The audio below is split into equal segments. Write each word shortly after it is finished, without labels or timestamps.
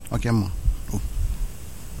Okay, I'm on. Oh.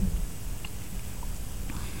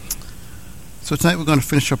 So tonight we're going to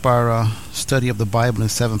finish up our study of the Bible in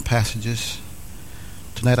 7 passages.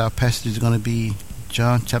 Tonight our passage is going to be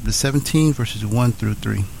John chapter 17, verses 1 through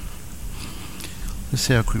 3. Let's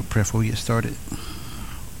say a quick prayer before we get started.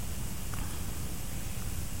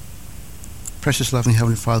 Precious, loving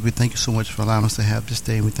Heavenly Father, we thank you so much for allowing us to have this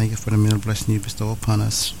day, and we thank you for the many blessings you bestow upon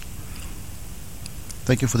us.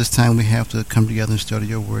 Thank you for this time we have to come together and study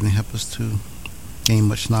your word and help us to gain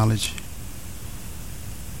much knowledge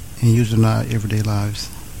and use it in our everyday lives.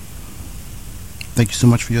 Thank you so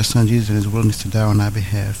much for your Son Jesus and his willingness to die on our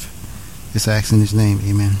behalf. This I ask in his name,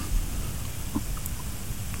 amen.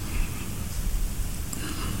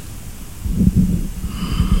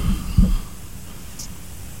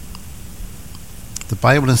 The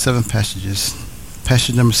Bible in 7 passages.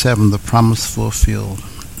 Passage number 7, the promise fulfilled.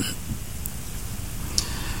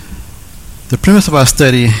 The premise of our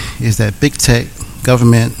study is that big tech,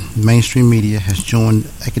 government, mainstream media has joined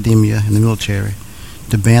academia and the military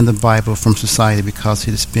to ban the Bible from society because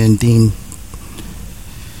it has been deemed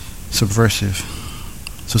subversive.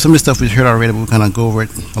 So some of the stuff we've heard already, but we're going to go over it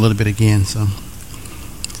a little bit again. So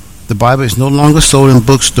the Bible is no longer sold in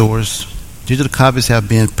bookstores. Digital copies have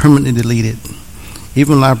been permanently deleted.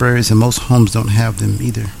 Even libraries in most homes don't have them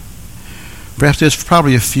either. Perhaps there's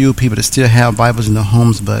probably a few people that still have Bibles in their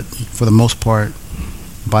homes, but for the most part,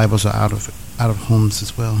 Bibles are out of homes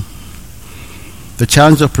as well. The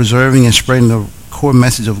challenge of preserving and spreading the core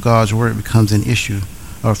message of God's Word becomes an issue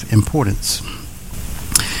of importance.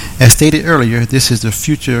 As stated earlier, this is the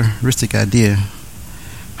futuristic idea.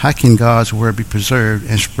 How can God's Word be preserved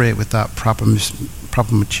and spread without proper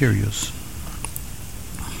materials?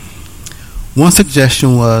 One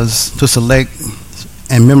suggestion was to select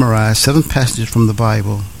and memorize 7 passages from the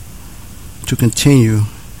Bible to continue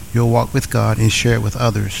your walk with God and share it with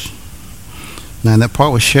others. Now, in that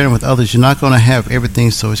part with sharing with others, you're not going to have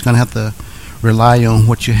everything, so it's going to have to rely on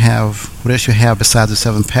what else you have besides the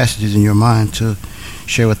 7 passages in your mind to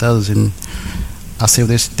share with others. And I say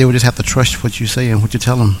they would just have to trust what you say and what you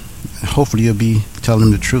tell them. And hopefully, you'll be telling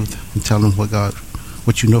them the truth and telling them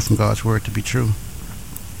what you know from God's Word to be true.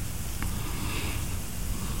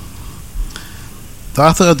 The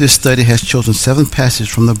author of this study has chosen 7 passages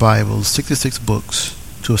from the Bible, 66 books,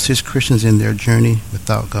 to assist Christians in their journey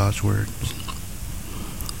without God's Word.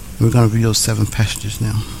 And we're going to read those 7 passages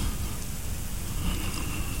now.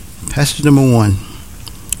 Passage number 1,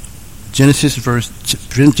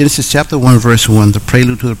 Genesis chapter 1, verse 1, the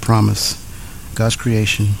prelude to the promise, God's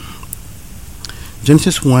creation.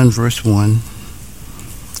 Genesis 1, verse 1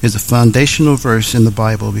 is a foundational verse in the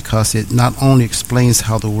Bible because it not only explains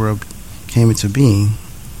how the world came into being,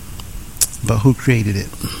 but who created it.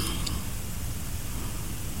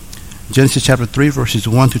 Genesis chapter 3, verses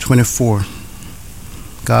 1 to 24,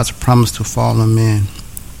 God's promise to fallen man.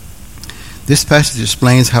 This passage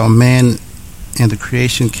explains how man and the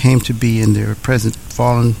creation came to be in their present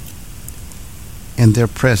fallen and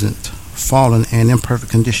imperfect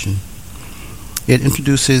condition. It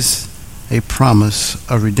introduces a promise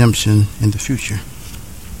of redemption in the future.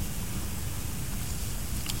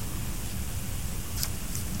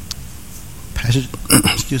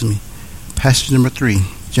 Passage number 3,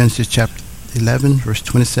 Genesis chapter 11, verse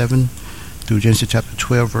 27 through Genesis chapter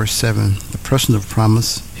 12, verse 7. The person of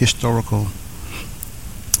promise, historical.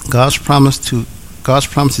 God's promise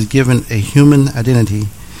is given a human identity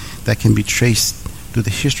that can be traced through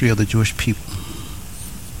the history of the Jewish people.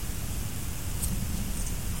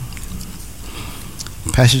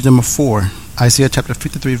 Passage number 4, Isaiah chapter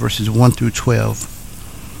 53, verses 1 through 12.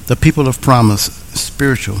 The people of promise,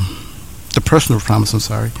 spiritual. The person of promise,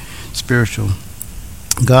 spiritual.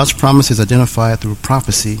 God's promise is identified through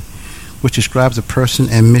prophecy, which describes the person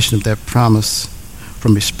and mission of that promise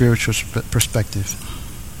from a spiritual perspective.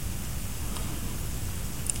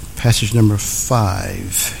 Passage number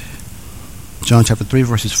 5, John chapter 3,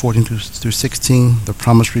 verses 14 through 16, the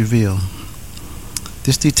promise revealed.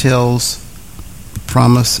 This details the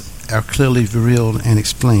promise are clearly revealed and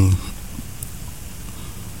explained.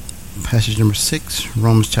 Passage number 6,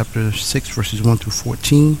 Romans chapter 6, verses 1 through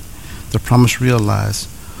 14, the promise realized.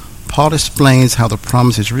 Paul explains how the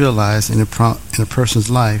promise is realized in a person's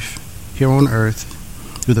life here on earth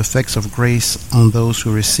through the effects of grace on those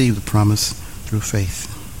who receive the promise through faith.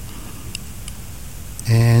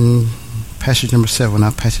 And passage number 7,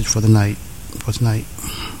 our passage for tonight.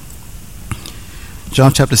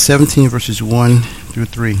 John chapter 17, verses 1 through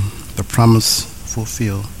 3, the promise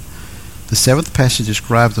fulfilled. The 7th passage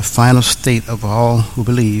describes the final state of all who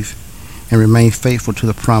believe and remain faithful to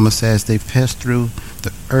the promise as they pass through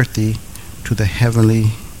the earthly to the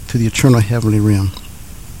heavenly to the eternal heavenly realm.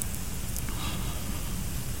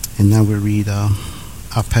 And now we'll read our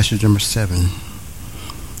passage number 7.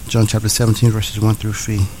 John chapter 17, verses 1 through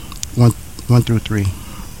 3.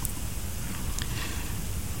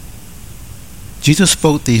 Jesus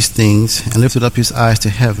spoke these things and lifted up his eyes to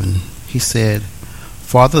heaven. He said,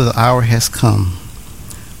 Father, the hour has come.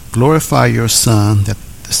 Glorify your Son, that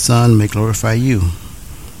the Son may glorify you,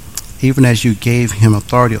 even as you gave him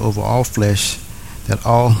authority over all flesh, that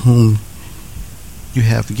all whom you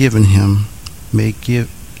have given him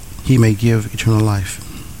he may give eternal life.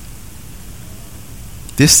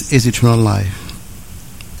 This is eternal life,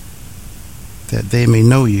 that they may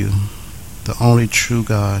know you, the only true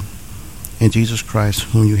God, and Jesus Christ,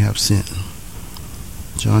 whom you have sent.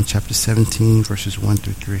 John chapter 17, verses 1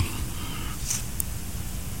 through 3.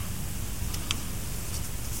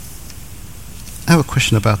 I have a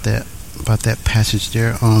question about that passage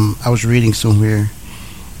there. I was reading somewhere,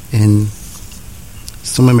 and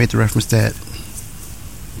someone made the reference that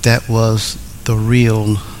was the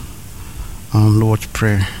real Lord's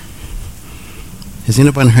Prayer. Has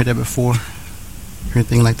anybody heard that before? Heard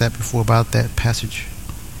anything like that before about that passage?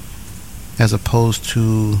 As opposed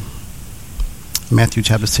to Matthew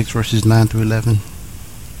chapter 6, verses 9 through 11?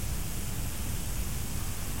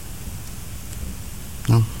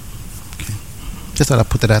 No? Okay. Just thought I'd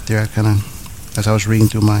put that out there. As I was reading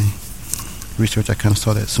through my research, I kind of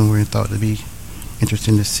saw that somewhere and thought it'd be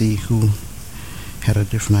interesting to see who had a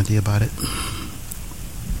different idea about it.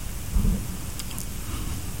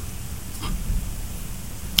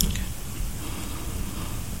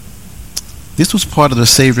 This was part of the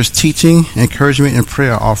Savior's teaching, encouragement, and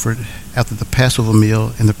prayer offered after the Passover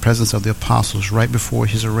meal in the presence of the apostles right before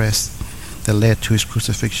his arrest that led to his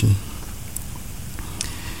crucifixion.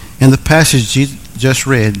 In the passage just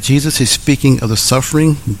read, Jesus is speaking of the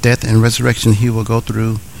suffering, death, and resurrection he will go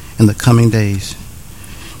through in the coming days.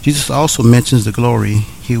 Jesus also mentions the glory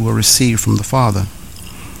he will receive from the Father.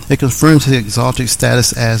 It confirms his exalted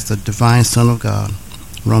status as the divine Son of God.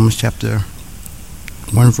 Romans chapter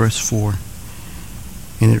 1, verse 4.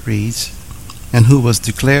 And it reads, and who was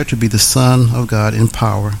declared to be the Son of God in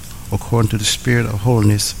power, according to the Spirit of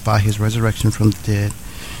holiness, by his resurrection from the dead,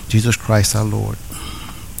 Jesus Christ our Lord.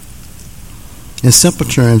 In simple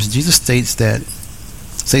terms, Jesus states the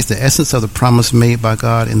essence of the promise made by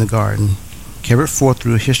God in the garden, carried forth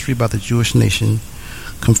through history by the Jewish nation,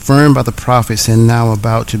 confirmed by the prophets, and now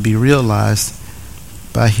about to be realized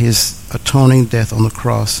by his atoning death on the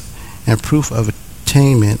cross, and proof of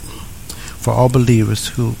attainment for all believers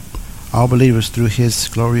through his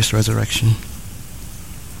glorious resurrection.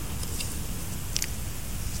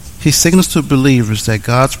 He signals to believers that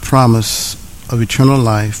God's promise of eternal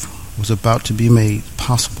life was about to be made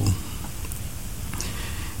possible,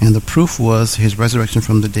 and the proof was his resurrection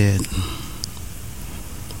from the dead.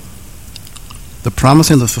 The promise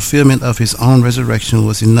and the fulfillment of his own resurrection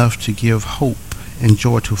was enough to give hope and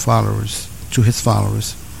joy to his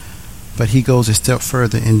followers. But he goes a step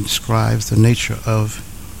further and describes the nature of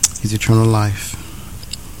his eternal life.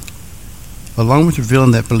 Along with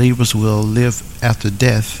revealing that believers will live after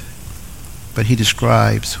death, but he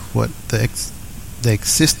describes what the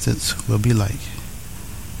existence will be like.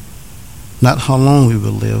 Not how long we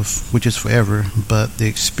will live, which is forever, but the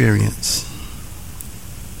experience.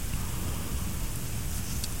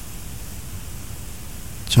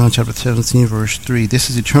 John chapter 17, verse 3. This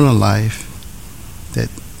is eternal life,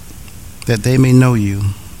 that they may know you,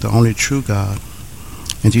 the only true God,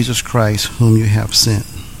 and Jesus Christ, whom you have sent.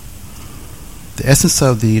 The essence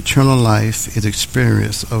of the eternal life is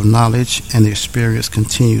experience of knowledge, and the experience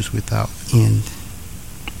continues without end.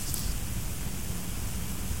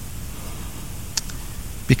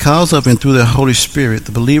 Because of and through the Holy Spirit,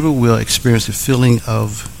 the believer will experience the feeling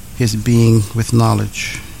of his being with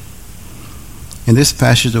knowledge. In this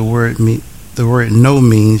passage, the word know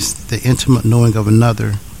means the intimate knowing of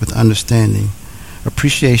another with understanding,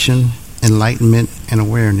 appreciation, enlightenment, and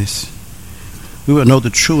awareness. We will know the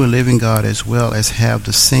true and living God as well as have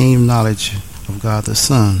the same knowledge of God the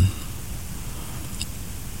Son.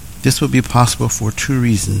 This will be possible for two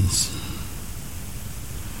reasons.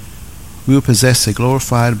 We will possess a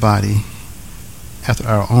glorified body after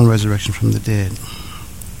our own resurrection from the dead.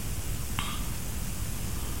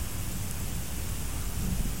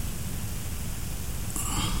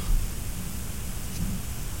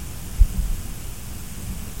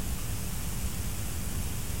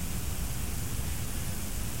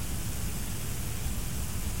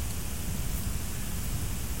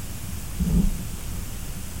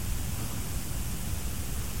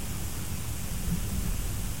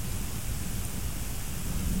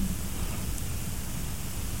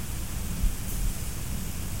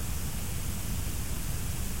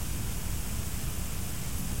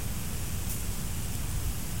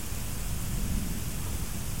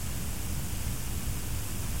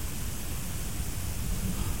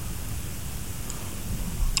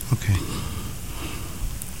 Okay.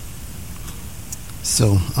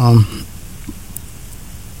 So,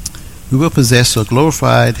 we will possess a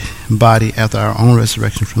glorified body after our own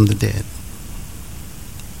resurrection from the dead.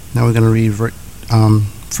 Now we're going to read 1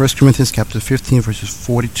 Corinthians chapter 15, verses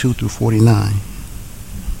 42 through 49.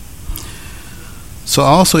 So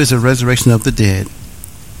also is the resurrection of the dead.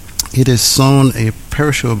 It is sown a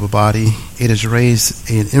perishable body, it is raised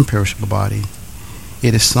an imperishable body.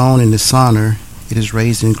 It is sown in dishonor, it is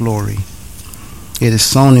raised in glory. It is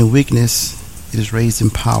sown in weakness, it is raised in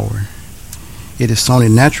power. It is sown a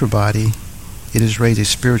natural body, it is raised a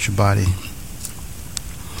spiritual body.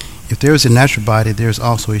 If there is a natural body, there is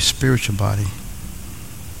also a spiritual body.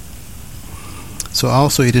 So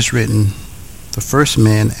also it is written, the first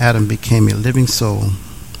man, Adam, became a living soul.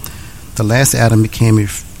 The last Adam became a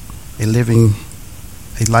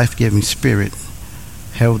life-giving spirit.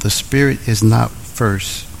 However, the spirit is not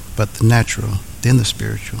first, but the natural, then the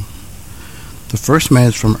spiritual. The first man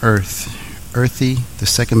is from earth, earthy. The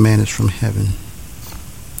second man is from heaven.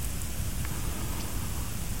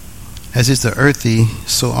 As is the earthy,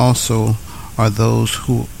 so also are those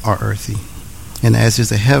who are earthy. And as is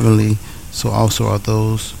the heavenly, so also are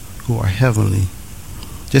those who are heavenly.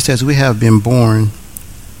 Just as we have been born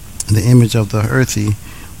in the image of the earthy,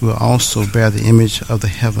 we will also bear the image of the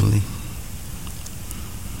heavenly.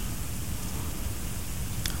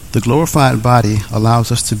 The glorified body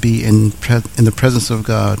allows us to be in the presence of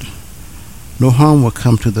God. No harm will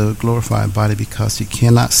come to the glorified body because it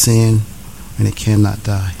cannot sin and it cannot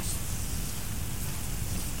die.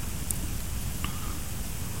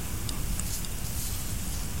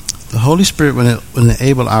 The Holy Spirit will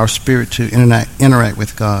enable our spirit to interact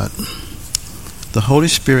with God. The Holy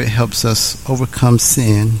Spirit helps us overcome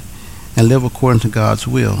sin and live according to God's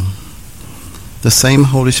will. The same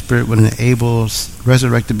Holy Spirit will enable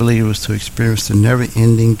resurrected believers to experience the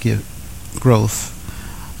never-ending growth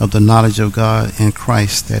of the knowledge of God and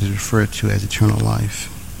Christ that is referred to as eternal life.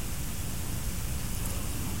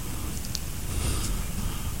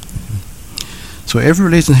 So every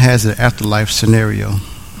religion has an afterlife scenario.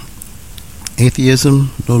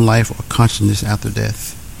 Atheism, no life or consciousness after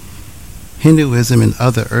death. Hinduism and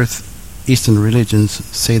other Eastern religions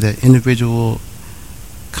say that individual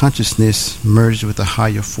consciousness merged with a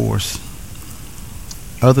higher force.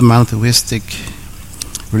 Other monotheistic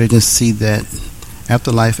religions see that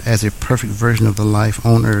afterlife as a perfect version of the life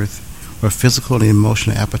on earth where physical and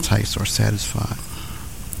emotional appetites are satisfied.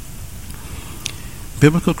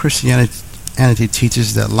 Biblical Christianity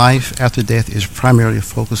teaches that life after death is primarily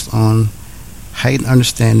focused on heightened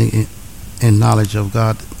understanding and knowledge of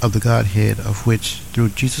God, of the Godhead, of which through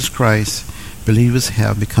Jesus Christ believers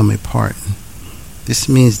have become a part. This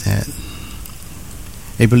means that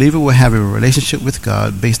a believer will have a relationship with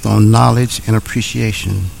God based on knowledge and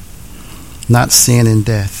appreciation, not sin and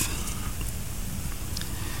death.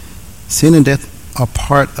 Sin and death are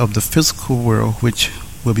part of the physical world which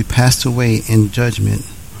will be passed away in judgment,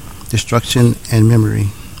 destruction, and memory.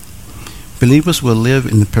 Believers will live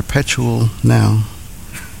in the perpetual now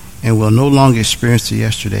and will no longer experience the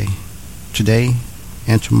yesterday, today,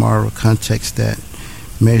 and tomorrow context that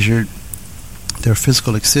measured their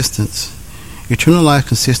physical existence. Eternal life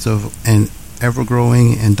consists of an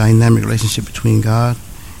ever-growing and dynamic relationship between God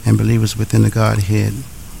and believers within the Godhead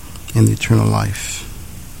in the eternal life,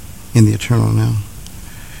 in the eternal now.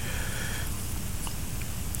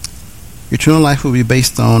 Eternal life will be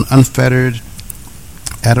based on unfettered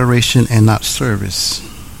adoration and not service.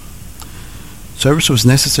 Service was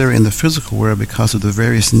necessary in the physical world because of the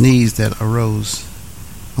various needs that arose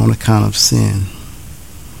on account of sin.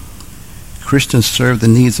 Christians serve the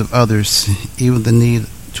needs of others, even the need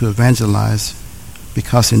to evangelize,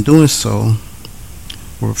 because in doing so,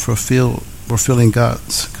 we're fulfilling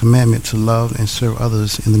God's commandment to love and serve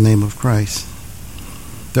others in the name of Christ.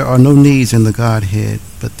 There are no needs in the Godhead,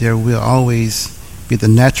 but there will always be the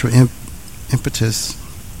natural impetus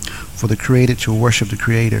for the created to worship the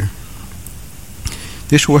Creator.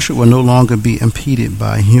 This worship will no longer be impeded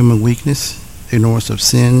by human weakness, ignorance of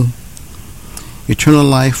sin. Eternal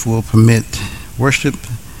life will permit worship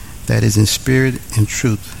that is in spirit and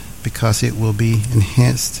truth because it will be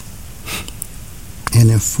enhanced and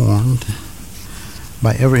informed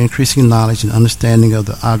by ever-increasing knowledge and understanding of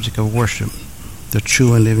the object of worship, the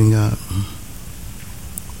true and living God.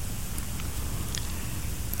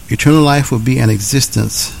 Eternal life will be an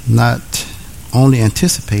existence not only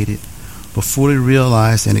anticipated, but fully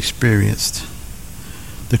realized and experienced.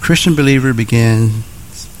 The Christian believer begins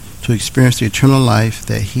to experience the eternal life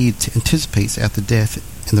that he anticipates after death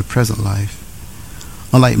in the present life.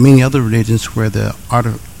 Unlike many other religions where the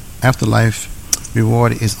afterlife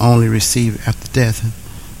reward is only received after death,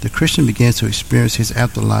 the Christian begins to experience his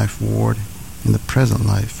afterlife reward in the present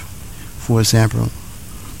life. For example,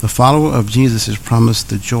 the follower of Jesus is promised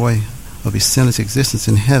the joy of his sinless existence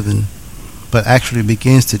in heaven, but actually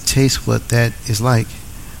begins to taste what that is like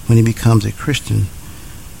when he becomes a Christian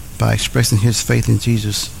by expressing his faith in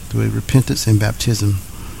Jesus through repentance and baptism.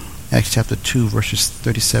 Acts chapter 2, verses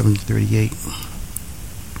 37 to 38.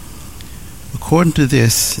 According to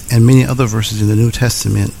this and many other verses in the New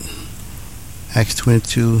Testament, Acts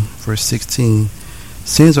 22, verse 16,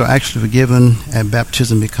 sins are actually forgiven at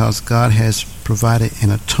baptism because God has provided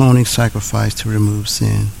an atoning sacrifice to remove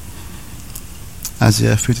sin.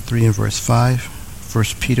 Isaiah 53 and verse 5, 1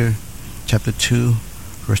 Peter chapter 2,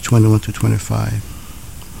 verse 21 to 25.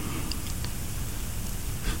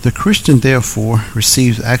 The Christian, therefore,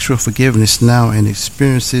 receives actual forgiveness now and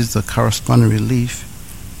experiences the corresponding relief,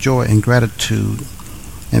 joy, and gratitude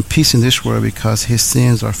and peace in this world because his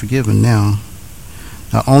sins are forgiven now,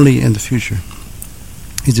 not only in the future.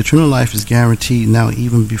 His eternal life is guaranteed now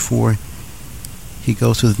even before he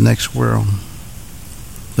goes to the next world.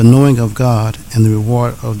 The knowing of God and the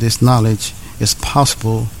reward of this knowledge is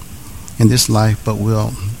possible in this life, but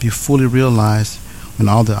will be fully realized when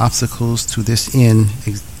all the obstacles to this end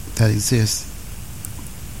that exist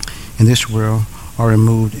in this world are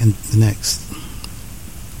removed in the next.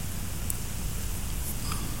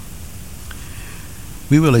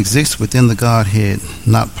 We will exist within the Godhead,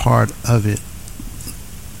 not part of it.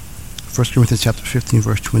 1 Corinthians chapter 15,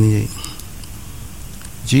 verse 28.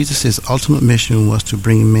 Jesus' ultimate mission was to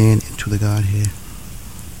bring man into the Godhead.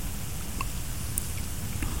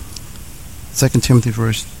 2 Timothy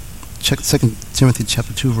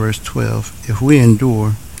chapter 2, verse 12. If we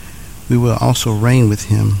endure, we will also reign with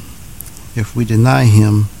him. If we deny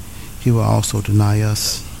him, he will also deny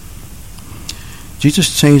us.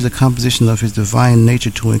 Jesus changed the composition of his divine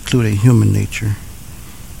nature to include a human nature.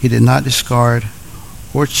 He did not discard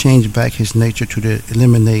or change back his nature to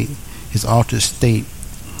eliminate his altered state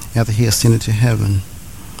after he ascended to heaven.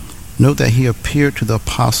 Note that he appeared to the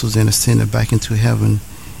apostles and ascended back into heaven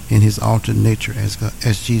in his altered nature as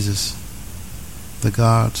Jesus, the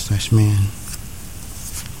God/man.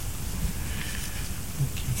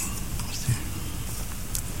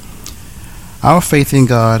 Our faith in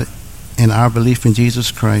God and our belief in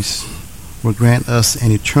Jesus Christ will grant us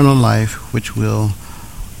an eternal life which will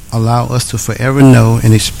allow us to forever know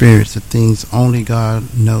and experience the things only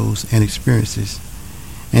God knows and experiences.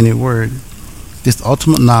 In a word, this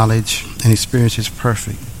ultimate knowledge and experience is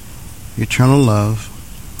perfect, eternal love.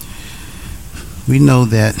 We know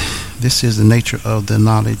that this is the nature of the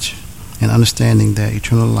knowledge and understanding that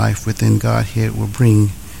eternal life within Godhead will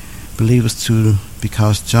bring believers to,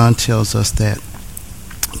 because John tells us that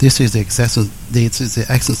this is the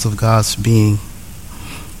essence of God's being.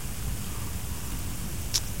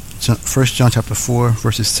 1 John chapter 4,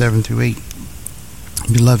 verses 7 through 8.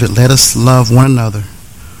 Beloved, let us love one another,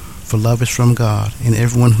 for love is from God, and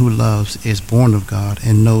everyone who loves is born of God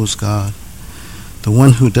and knows God. The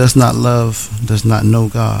one who does not love does not know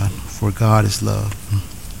God, for God is love.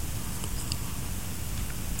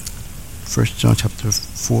 1 John chapter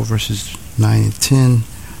 4, verses 9 and 10.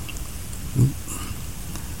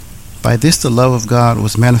 By this the love of God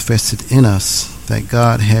was manifested in us, that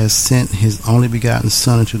God has sent his only begotten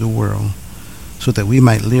Son into the world, so that we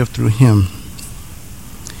might live through him.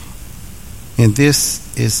 And this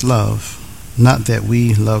is love, not that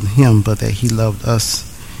we loved him, but that he loved us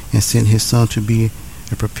and sent his Son to be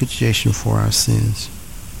a propitiation for our sins.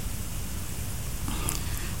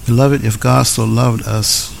 Beloved, if God so loved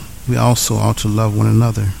us, we also ought to love one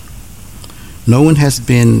another. No one has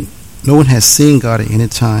seen God at any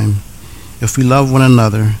time. If we love one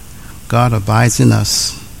another, God abides in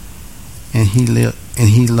us, and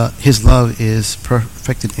his love is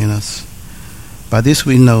perfected in us. By this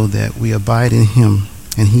we know that we abide in him,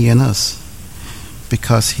 and he in us,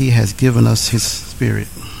 because he has given us his Spirit.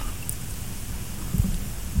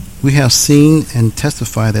 We have seen and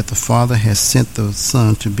testified that the Father has sent the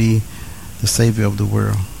Son to be the Savior of the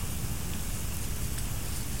world.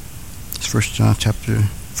 It's 1 John chapter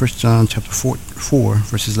 4,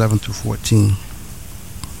 verses 11 through 14.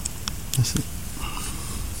 That's it.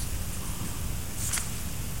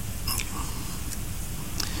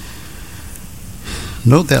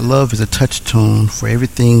 Note that love is a touchstone for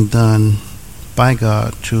everything done by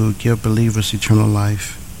God to give believers eternal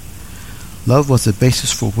life. Love was the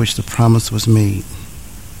basis for which the promise was made,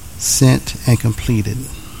 sent, and completed.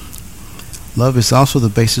 Love is also the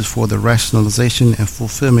basis for the rationalization and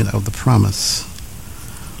fulfillment of the promise.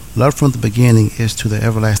 Love from the beginning is to the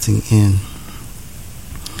everlasting end.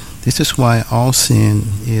 This is why all sin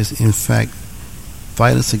is, in fact,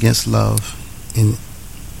 violence against love in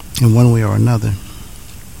one way or another.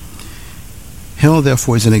 Hell,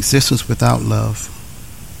 therefore, is an existence without love,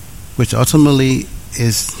 which ultimately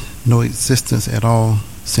is no existence at all,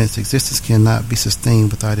 since existence cannot be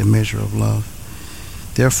sustained without a measure of love.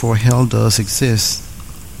 Therefore, hell does exist,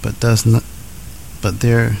 but does not. But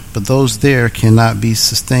those there cannot be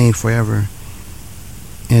sustained forever.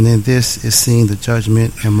 And in this is seen the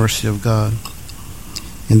judgment and mercy of God,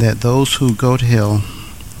 in that those who go to hell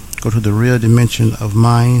go to the real dimension of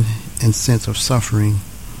mind and sense of suffering,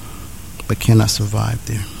 but cannot survive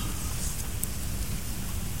there.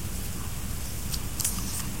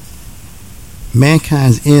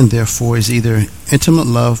 Mankind's end, therefore, is either intimate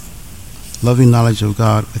love, loving knowledge of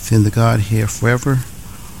God within the Godhead forever,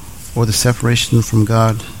 or the separation from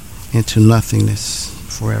God into nothingness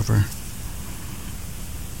forever.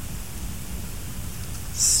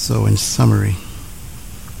 So, in summary,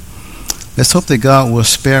 let's hope that God will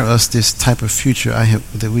spare us this type of future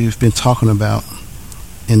that we've been talking about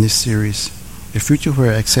in this series. A future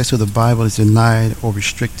where access to the Bible is denied or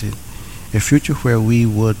restricted. A future where we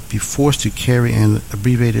would be forced to carry an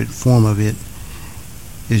abbreviated form of it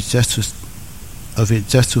just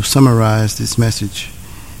to summarize this message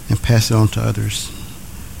and pass it on to others.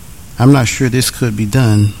 I'm not sure this could be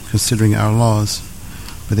done considering our laws,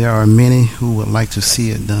 but there are many who would like to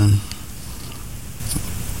see it done.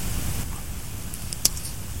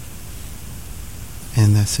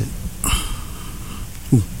 And that's it.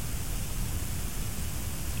 Ooh.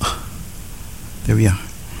 There we are.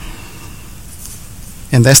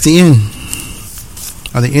 And that's the end.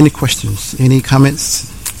 Are there any questions? Any comments?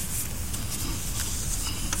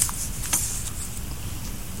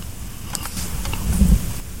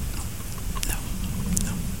 No.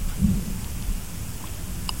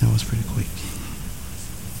 That was pretty quick.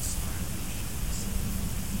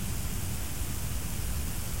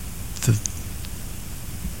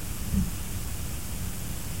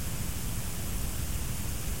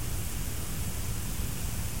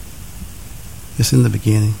 It's in the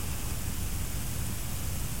beginning.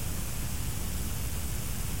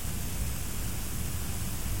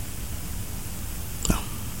 Oh,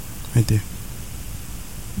 right there.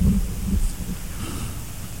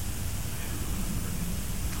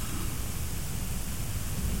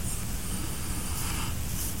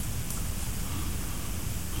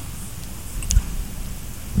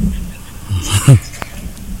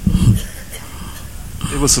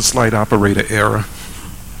 It was a slight operator error.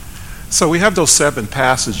 So we have those 7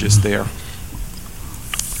 passages there,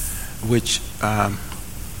 which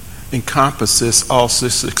encompasses all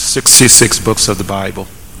 66 books of the Bible.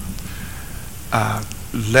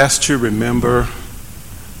 Less to remember,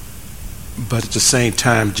 but at the same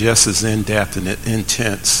time just as in-depth and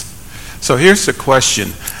intense. So here's the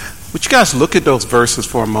question. Would you guys look at those verses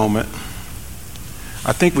for a moment?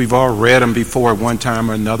 I think we've all read them before at one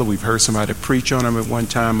time or another. We've heard somebody preach on them at one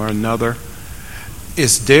time or another.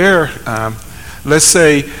 Is there, let's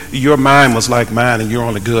say your mind was like mine and you're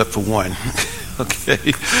only good for 1.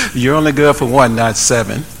 Okay? You're only good for 1, not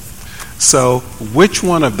 7. So which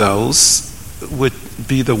one of those would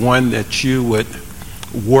be the one that you would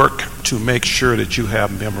work to make sure that you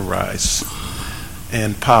have memorized?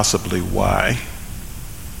 And possibly why?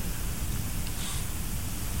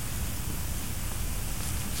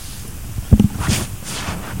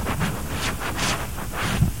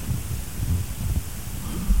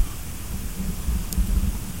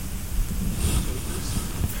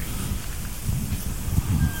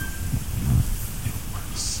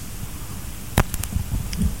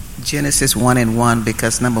 Genesis 1:1,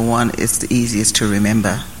 because number 1 is the easiest to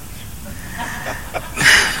remember.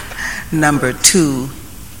 Number 2,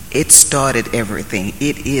 it started everything.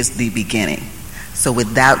 It is the beginning. So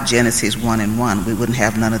without Genesis 1:1, we wouldn't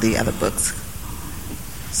have none of the other books.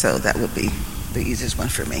 So that would be the easiest one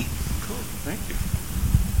for me. Cool, thank you.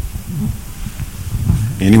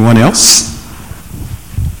 Anyone else?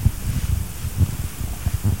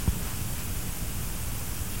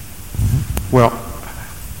 Well,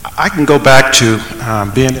 I can go back to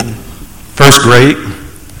being in first grade,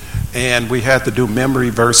 and we had to do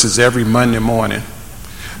memory verses every Monday morning,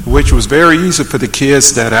 which was very easy for the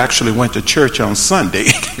kids that actually went to church on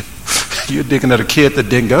Sunday. You're thinking of a kid that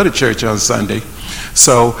didn't go to church on Sunday.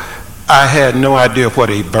 So I had no idea what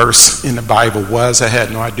a verse in the Bible was. I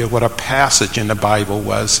had no idea what a passage in the Bible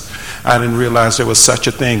was. I didn't realize there was such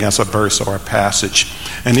a thing as a verse or a passage.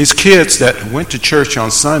 And these kids that went to church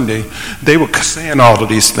on Sunday, they were saying all of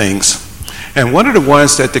these things. And one of the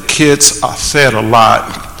ones that the kids said a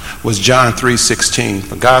lot was John 3:16.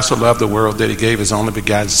 For God so loved the world that he gave his only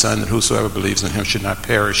begotten Son, that whosoever believes in him should not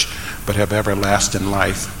perish, but have everlasting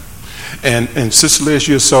life. And Sister Liz,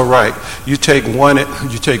 you're so right. You take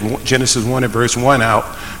Genesis 1 and verse 1 out,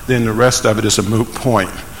 then the rest of it is a moot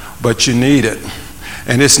point. But you need it.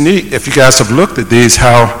 And it's neat, if you guys have looked at these,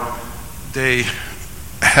 how they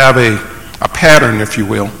have a pattern, if you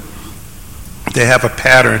will. They have a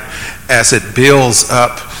pattern as it builds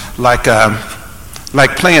up like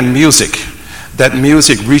playing music. That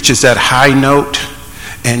music reaches that high note,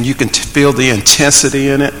 and you can feel the intensity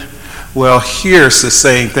in it. Well, here's the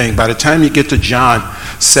same thing. By the time you get to John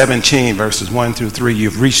 17, verses 1 through 3,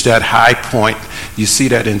 you've reached that high point. You see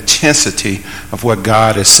that intensity of what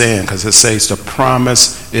God is saying, because it says the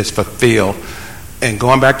promise is fulfilled. And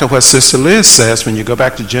going back to what Sister Liz says, when you go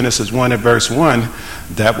back to Genesis 1 and verse 1,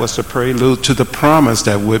 that was the prelude to the promise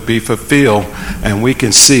that would be fulfilled. And we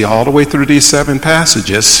can see all the way through these 7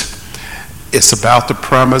 passages, it's about the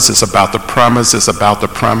promise, it's about the promise, it's about the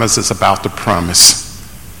promise, it's about the promise.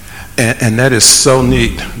 And that is so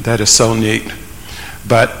neat. That is so neat.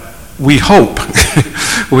 But we hope,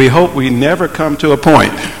 we never come to a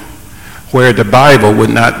point where the Bible would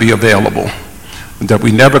not be available. That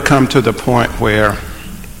we never come to the point where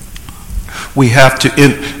we have to,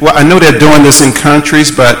 well, I know they're doing this in countries,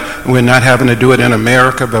 but we're not having to do it in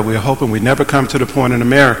America, but we're hoping we never come to the point in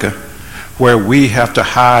America where we have to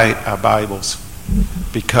hide our Bibles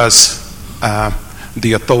because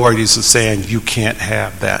the authorities are saying you can't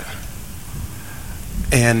have that.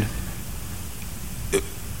 And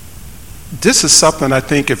this is something I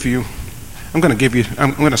think I'm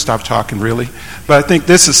going to stop talking really, but I think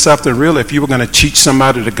this is something really, if you were going to teach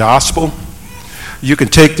somebody the gospel, you can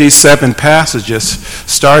take these 7 passages,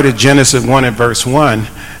 start at Genesis 1 and verse 1,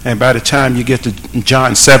 and by the time you get to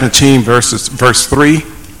John 17 verse 3,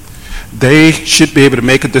 they should be able to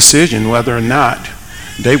make a decision whether or not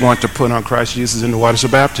they want to put on Christ Jesus in the waters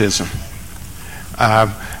of baptism.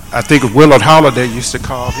 I think Willard Holiday used to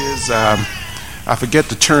call his, I forget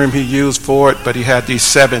the term he used for it, but he had these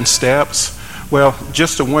 7 steps. Well,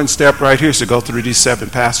 just the one step right here is to go through these 7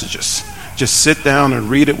 passages. Just sit down and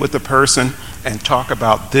read it with the person and talk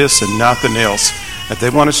about this and nothing else. If they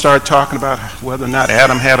want to start talking about whether or not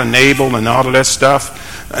Adam had a navel and all of that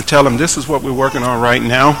stuff, I tell them this is what we're working on right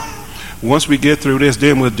now. Once we get through this,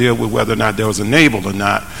 then we'll deal with whether or not there was a navel or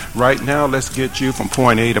not. Right now, let's get you from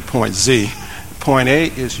point A to point Z. Point A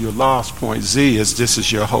is your lost. Point Z is this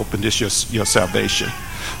is your hope and this is your salvation.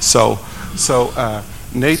 So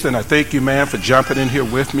Nathan, I thank you, man, for jumping in here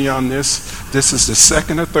with me on this. This is the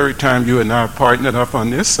 2nd or 3rd time you and I have partnered up on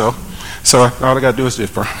this. So all I got to do is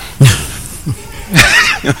differ.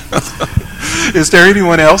 Is there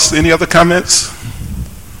anyone else? Any other comments?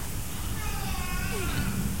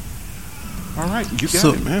 All right, you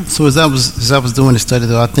got it, man. So as I was doing the study,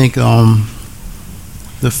 though, I think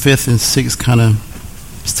the 5th and 6th kind of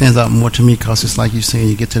stands out more to me because it's like you're saying,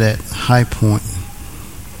 you get to that high point,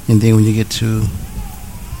 and then when you get to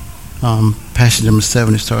passage number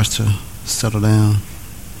 7, it starts to settle down,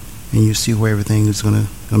 and you see where everything is going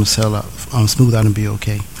to settle out, smooth out, and be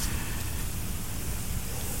okay.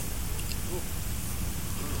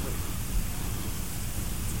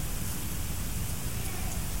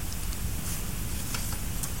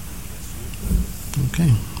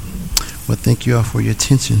 Okay. Well, thank you all for your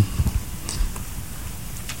attention.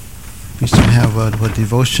 We should have a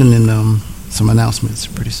devotion and some announcements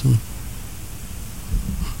pretty soon.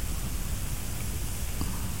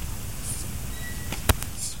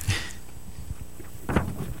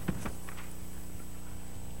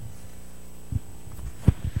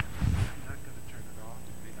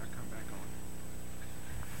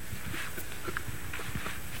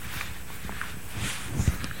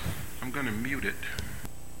 I'm going to mute it.